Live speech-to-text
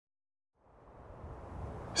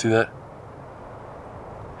See that?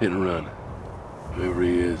 Hit and run. Whoever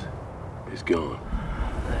he is, he's gone.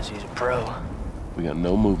 Unless he's a pro. We got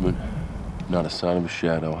no movement, not a sign of a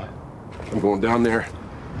shadow. I'm going down there,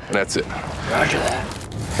 and that's it. Roger that.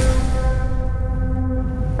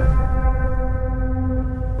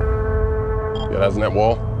 You got eyes on that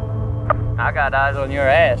wall? I got eyes on your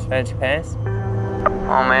ass, fancy pants.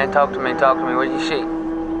 Oh man, talk to me, what do you see?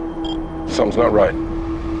 Something's not right.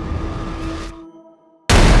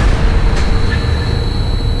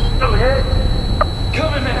 Go ahead.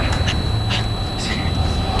 Coming, man.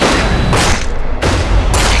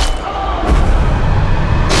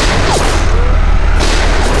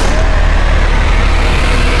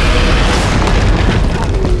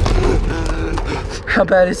 How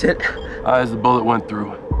bad is it? Eyes the bullet went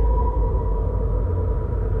through.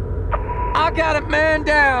 I got it man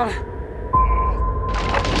down.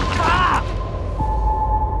 Ah!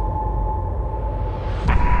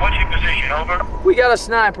 What's your position, over? We got a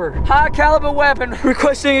sniper. High caliber weapon.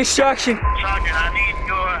 Requesting extraction. Sergeant, I need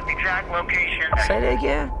your exact location. Say that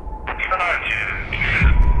again.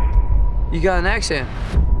 Sergeant. You got an accent.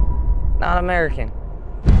 Not American.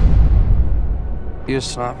 You a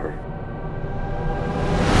sniper?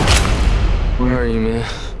 Where are you, man?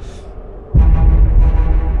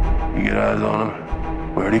 You get eyes on him.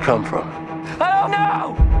 Where'd he come from? I don't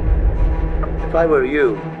know! If I were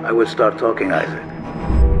you, I would start talking, Isaac.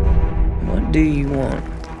 What do you want?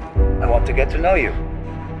 I want to get to know you.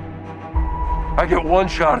 I get one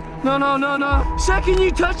shot. No. Second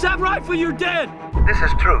you touch that rifle, you're dead! This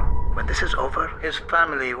is true. When this is over, his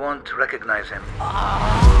family won't recognize him.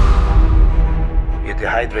 You're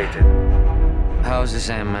dehydrated. How's this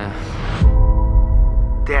end, man?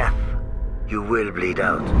 Death. You will bleed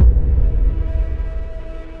out.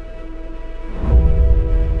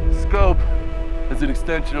 Scope is an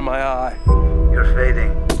extension of my eye. You're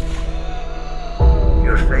fading.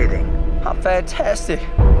 You're fading. How fantastic.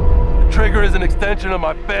 The trigger is an extension of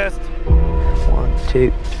my fist. 1,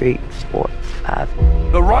 2, 3, 4, 5.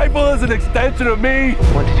 The rifle is an extension of me.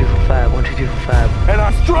 1, 2, 3, 4, 5. 1, 2, 3, 4, 5. And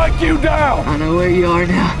I strike you down. I know where you are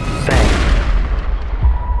now.